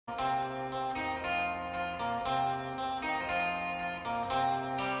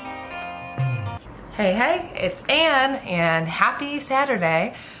Hey, it's Anne and happy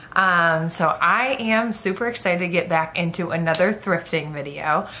Saturday. So I am super excited to get back into another thrifting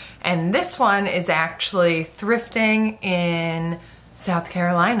video. And this one is actually thrifting in South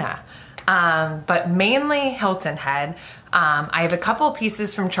Carolina, but mainly Hilton Head. I have a couple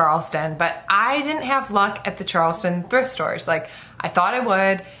pieces from Charleston, but I didn't have luck at the Charleston thrift stores like I thought I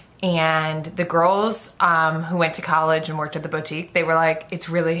would. And the girls who went to college and worked at the boutique, they were like, it's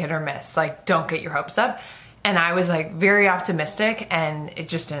really hit or miss. Like, don't get your hopes up. And I was like very optimistic and it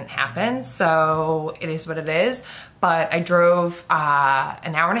just didn't happen. So it is what it is. But I drove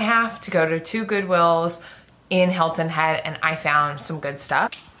an hour and a half to go to 2 Goodwills in Hilton Head and I found some good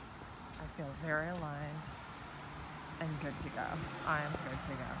stuff. I feel very aligned and good to go. I am good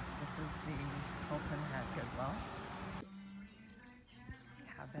to go. This is the Hilton Head Goodwill.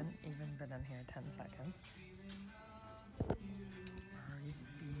 Haven't even been in here 10 seconds. Are you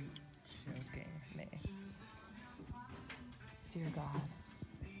joking me? Dear God.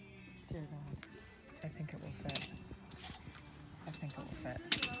 Dear God. I think it will fit. I think it will fit.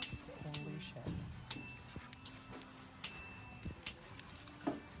 Holy shit.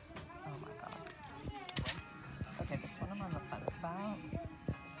 Oh my God. Okay, this one I'm on the fence about.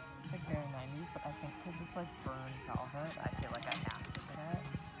 It's like very 90s, but I think because it's like burned velvet, I feel like I have to get it.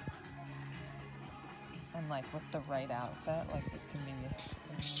 And like with the right outfit, like this can be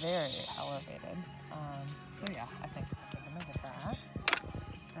very elevated. So yeah, I think I'm gonna get that.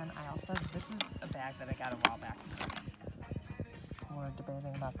 And I also, this is a bag that I got a while back. We're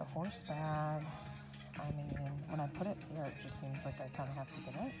debating about the horse bag. I mean, when I put it here, it just seems like I kind of have to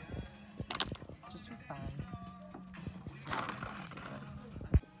get it. Just for fun.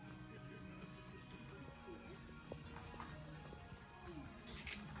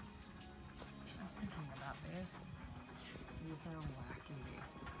 These are wacky.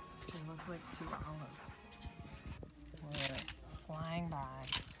 They look like 2 olives. We're flying by.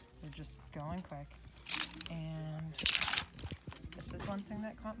 We're just going quick. And this is one thing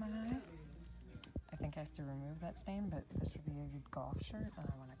that caught my eye. I think I have to remove that stain, but this would be a good golf shirt and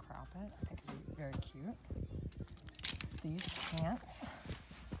I want to crop it. I think it'd be very cute. These pants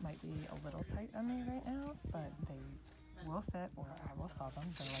might be a little tight on me right now, but they will fit or I will sell them.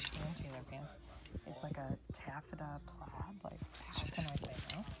 They're like tan tailor pants. It's like a taffeta plaid, like how can I say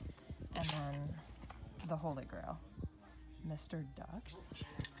no? And then the holy grail, Mr. Ducks.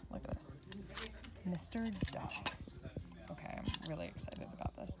 Look at this, Mr. Ducks. Okay, I'm really excited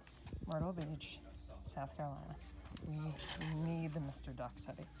about this. Myrtle Beach, South Carolina. We need the Mr. Ducks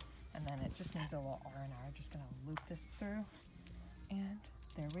hoodie. And then it just needs a little R&R. Just gonna loop this through. And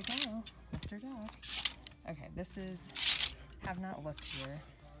there we go, Mr. Ducks. Okay, this is, have not looked here.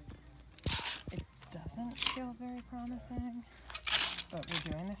 It doesn't feel very promising, but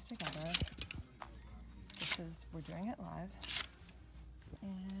we're doing this together. We're doing it live.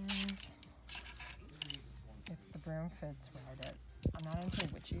 And if the broom fits, ride it. I'm not into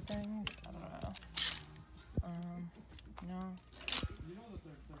witchy things, I don't know. No.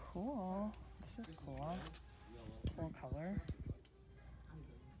 Cool, this is cool. Cool color.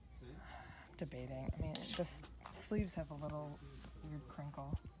 Debating. I mean, the sleeves have a little weird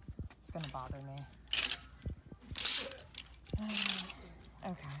crinkle. It's gonna bother me.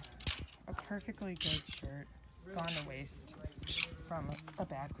 Okay. A perfectly good shirt, gone to waste from a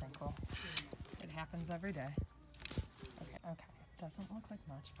bad crinkle. It happens every day. Okay. Doesn't look like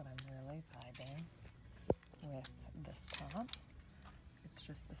much, but I'm really vibing with this top. It's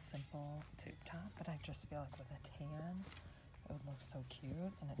just a simple tube top, but I just feel like with a tan, it would look so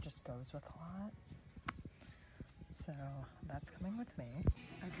cute, and it just goes with a lot. So that's coming with me.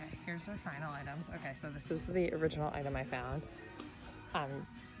 Okay, here's our final items. Okay, so this is the original item I found.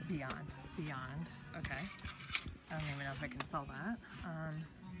 Beyond. Okay. I don't even know if I can sell that.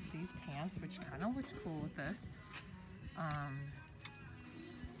 These pants, which kind of looked cool with this. I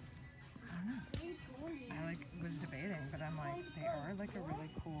don't know. I was debating, but I'm like, they are like a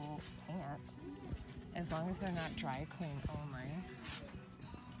really cool pant. As long as they're not dry clean only.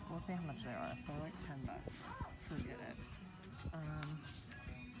 We'll see how much they are. If they're like $10, forget it.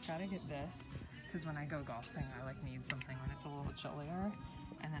 Gotta get this, because when I go golfing, I need something when it's a little chillier.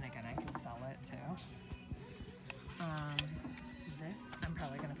 And then again, I can sell it too. This I'm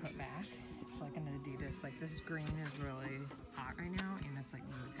probably gonna put back. It's like an Adidas. Like this green is really hot right now, and it's like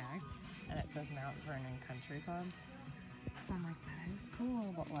no tags, and it says Mount Vernon Country Club. So I'm like, that is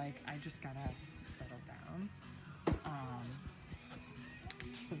cool, but like I just gotta settle down.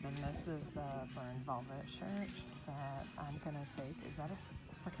 So then this is the burned velvet shirt that I'm gonna take. Is that a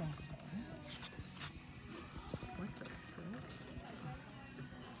freaking stain? What the frick?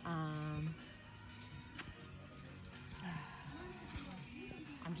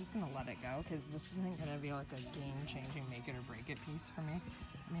 just gonna let it go because this isn't gonna be like a game-changing make it or break it piece for me.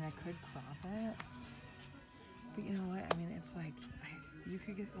 I mean, I could crop it, but you know what? I mean, it's like, you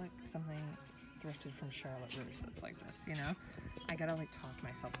could get like something thrifted from Charlotte Russe that's like this, you know? I gotta like talk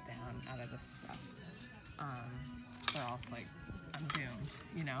myself down out of this stuff. Or else like, I'm doomed,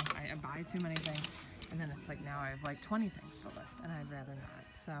 you know? I buy too many things, and then it's like now I have like 20 things to list, and I'd rather not.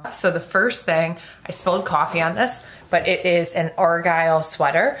 So the first thing, I spilled coffee on this, but it is an argyle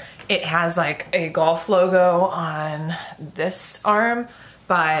sweater. It has like a golf logo on this arm,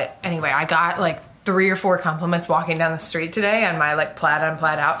 but anyway, I got like 3 or 4 compliments walking down the street today on my like plaid on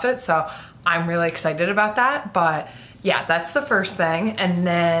plaid outfit, so I'm really excited about that. But yeah, that's the first thing. And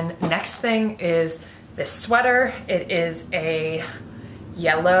then next thing is this sweater. It is a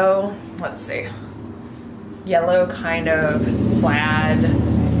yellow, let's see, yellow kind of plaid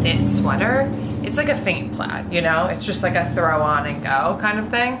knit sweater. It's like a faint plaid, you know? It's just like a throw on and go kind of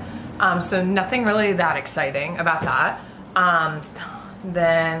thing. So nothing really that exciting about that.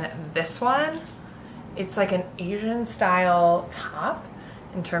 Then this one, it's like an Asian style top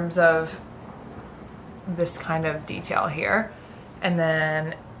in terms of this kind of detail here. And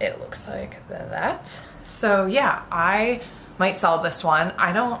then it looks like that. So yeah, I might sell this one.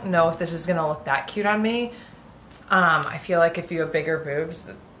 I don't know if this is gonna look that cute on me. I feel like if you have bigger boobs,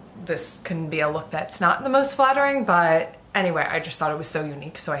 this can be a look that's not the most flattering, but anyway, I just thought it was so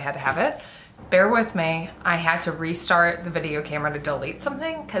unique, so I had to have it. Bear with me, I had to restart the video camera to delete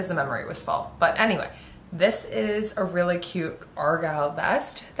something because the memory was full. But anyway, this is a really cute argyle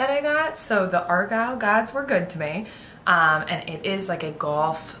vest that I got. So the argyle gods were good to me. And it is like a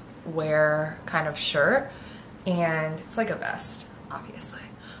golf wear kind of shirt, and it's like a vest, obviously.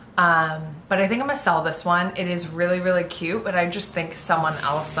 But I think I'm gonna sell this one. It is really, really cute, but I just think someone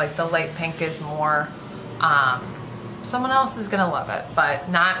else, like the light pink is more, someone else is gonna love it, but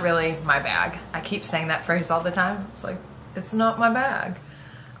not really my bag. I keep saying that phrase all the time. It's like, it's not my bag.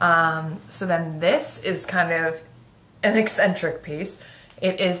 So then this is kind of an eccentric piece.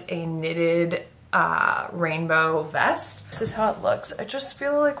 It is a knitted rainbow vest. This is how it looks. I just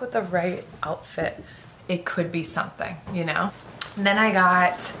feel like with the right outfit, it could be something, you know? And then I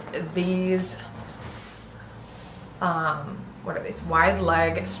got these, what are these? Wide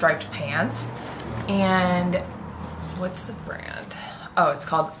leg striped pants. And what's the brand? Oh, it's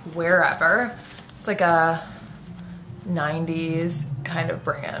called Wherever. It's like a 90s kind of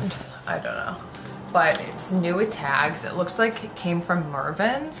brand. I don't know. But it's new with tags. It looks like it came from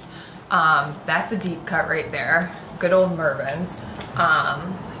Mervyn's. That's a deep cut right there. Good old Mervyn's.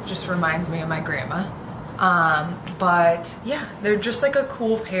 Just reminds me of my grandma. But yeah, they're just like a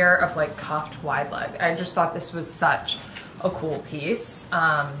cool pair of like cuffed wide leg. I just thought this was such a cool piece.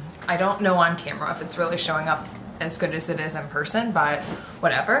 I don't know on camera if it's really showing up as good as it is in person, but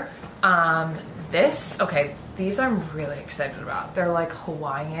whatever. Okay, these I'm really excited about. They're like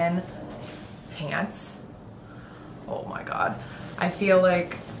Hawaiian pants. Oh my God. I feel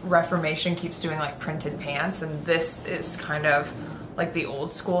like Reformation keeps doing like printed pants, and this is kind of like the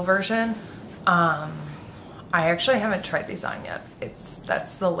old school version. I actually haven't tried these on yet.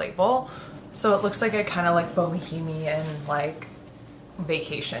 That's the label. So it looks like a kind of like bohemian like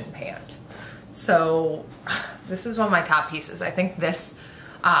vacation pant. So this is one of my top pieces. I think this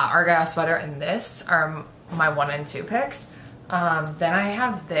argyle sweater and this are my 1 and 2 picks. Then I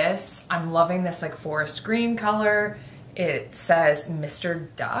have this. I'm loving this like forest green color. It says Mr.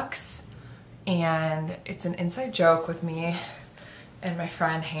 Ducks, and it's an inside joke with me and my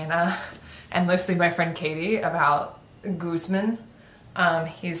friend Hannah, and loosely my friend Katie, about Guzman.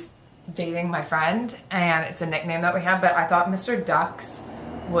 He's dating my friend, and it's a nickname that we have, but I thought Mr. Ducks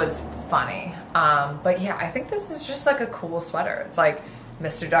was funny. But yeah, I think this is just like a cool sweater. It's like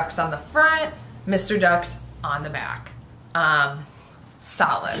Mr. Ducks on the front, Mr. Ducks on the back.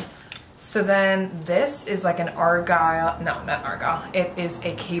 Solid. So then this is like an argyle, no, not argyle. It is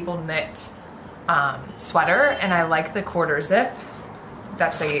a cable knit sweater, and I like the quarter zip.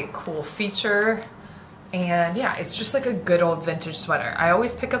 That's a cool feature. And yeah, it's just like a good old vintage sweater. I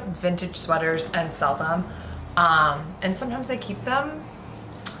always pick up vintage sweaters and sell them. And sometimes I keep them.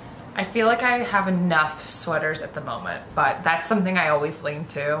 I feel like I have enough sweaters at the moment, but that's something I always lean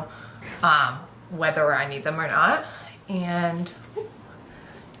to, whether I need them or not.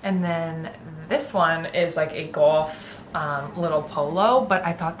 And then this one is like a golf little polo, but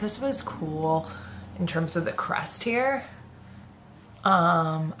I thought this was cool in terms of the crest here.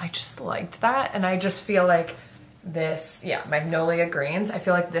 I just liked that, and I just feel like this, yeah, magnolia greens. I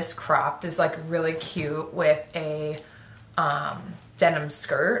feel like this cropped is like really cute with a denim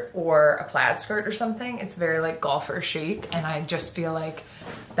skirt or a plaid skirt or something. It's very like golfer chic, and I just feel like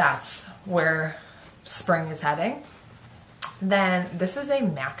that's where spring is heading. Then this is a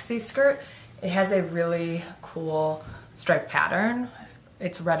maxi skirt. It has a really cool striped pattern.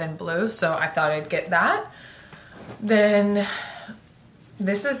 It's red and blue, so I thought I'd get that. Then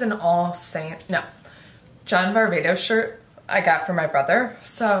this is an John Varvatos shirt I got for my brother,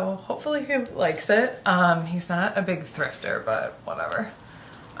 so hopefully he likes it. He's not a big thrifter, but whatever.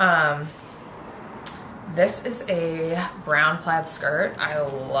 This is a brown plaid skirt. I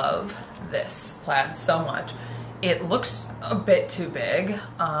love this plaid so much. It looks a bit too big,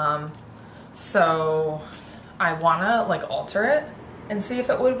 so I wanna like alter it and see if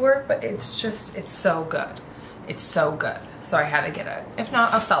it would work, but it's so good. It's so good. So I had to get it. If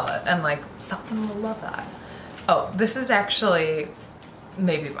not, I'll sell it, and like someone will love that. Oh, this is actually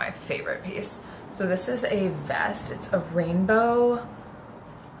maybe my favorite piece. So this is a vest. It's a rainbow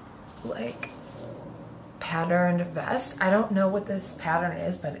like patterned vest. I don't know what this pattern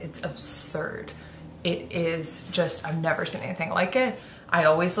is, but it's absurd. It is just, I've never seen anything like it. I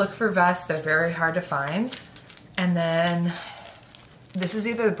always look for vests. They're very hard to find. And then this is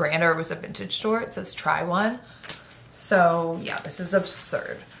either the brand or it was a vintage store. It says try one. So yeah, this is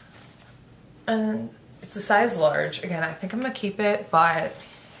absurd. And it's a size large. Again, I think I'm gonna keep it, but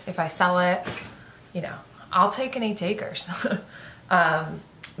if I sell it, you know, I'll take any takers.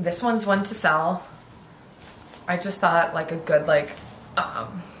 This one's one to sell. I just thought like a good like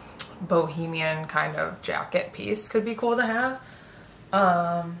bohemian kind of jacket piece could be cool to have.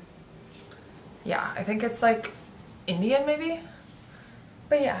 Yeah, I think it's like Indian maybe.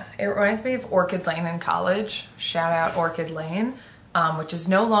 But yeah, it reminds me of Orchid Lane in college. Shout out Orchid Lane, which is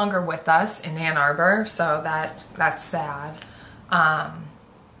no longer with us in Ann Arbor, so that's sad.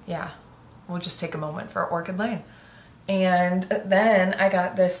 Yeah, we'll just take a moment for Orchid Lane. And then I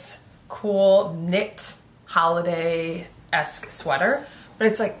got this cool knit holiday-esque sweater, but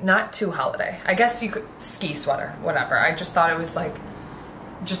it's like not too holiday. I guess you could ski sweater, whatever. I just thought it was like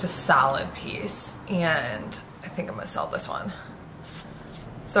just a solid piece, and I think I'm gonna sell this one.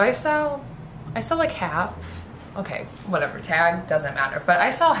 So I sell like half. Okay, whatever, tag, doesn't matter. But I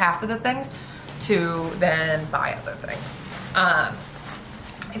sell half of the things to then buy other things.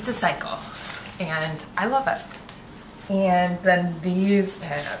 It's a cycle, and I love it. And then these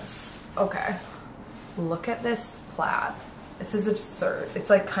pants. Okay, look at this plaid. This is absurd. It's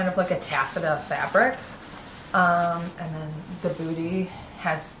like kind of like a taffeta fabric. And then the booty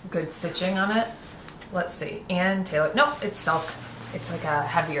has good stitching on it. Let's see, and Taylor, no, it's silk. It's like a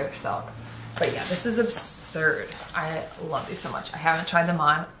heavier silk. But yeah, this is absurd. I love these so much. I haven't tried them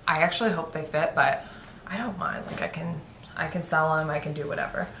on. I actually hope they fit, but I don't mind. Like I can sell them, I can do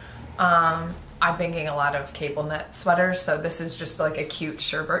whatever. I've been getting a lot of cable knit sweaters, so this is just like a cute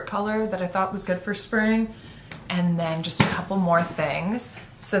sherbet color that I thought was good for spring. And then just a couple more things.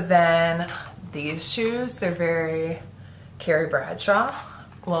 So then these shoes, they're very Carrie Bradshaw,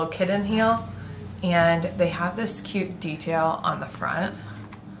 little kitten heel. And they have this cute detail on the front,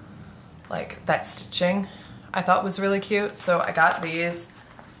 like that stitching I thought was really cute. So I got these.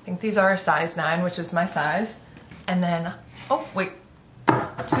 I think these are a size 9, which is my size. And then, oh wait,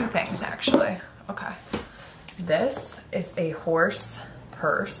 2 things actually. Okay, this is a horse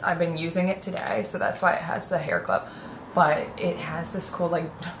purse. I've been using it today, so that's why it has the hair clip, but it has this cool like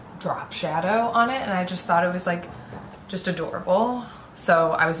drop shadow on it, and I just thought it was like just adorable.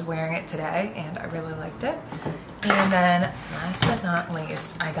 So I was wearing it today and I really liked it. And then last but not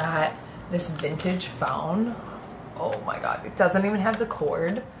least, I got this vintage phone. Oh my God, it doesn't even have the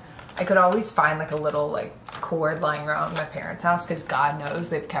cord. I could always find like a little like cord lying around my parents' house because God knows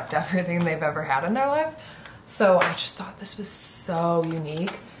they've kept everything they've ever had in their life. So I just thought this was so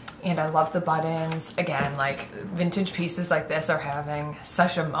unique, and I love the buttons. Again, like vintage pieces like this are having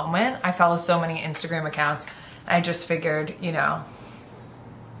such a moment. I follow so many Instagram accounts. I just figured, you know,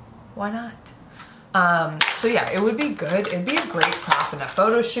 why not? So yeah, it would be good. It'd be a great prop in a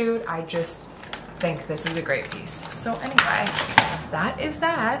photo shoot. I just think this is a great piece. So anyway, that is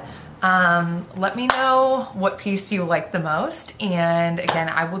that. Let me know what piece you like the most. And again,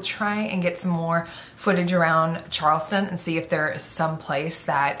 I will try and get some more footage around Charleston and see if there is some place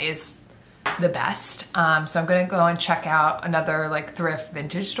that is the best. So I'm gonna go and check out another like thrift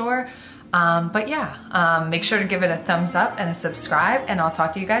vintage store. But yeah, make sure to give it a thumbs up and a subscribe, and I'll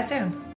talk to you guys soon.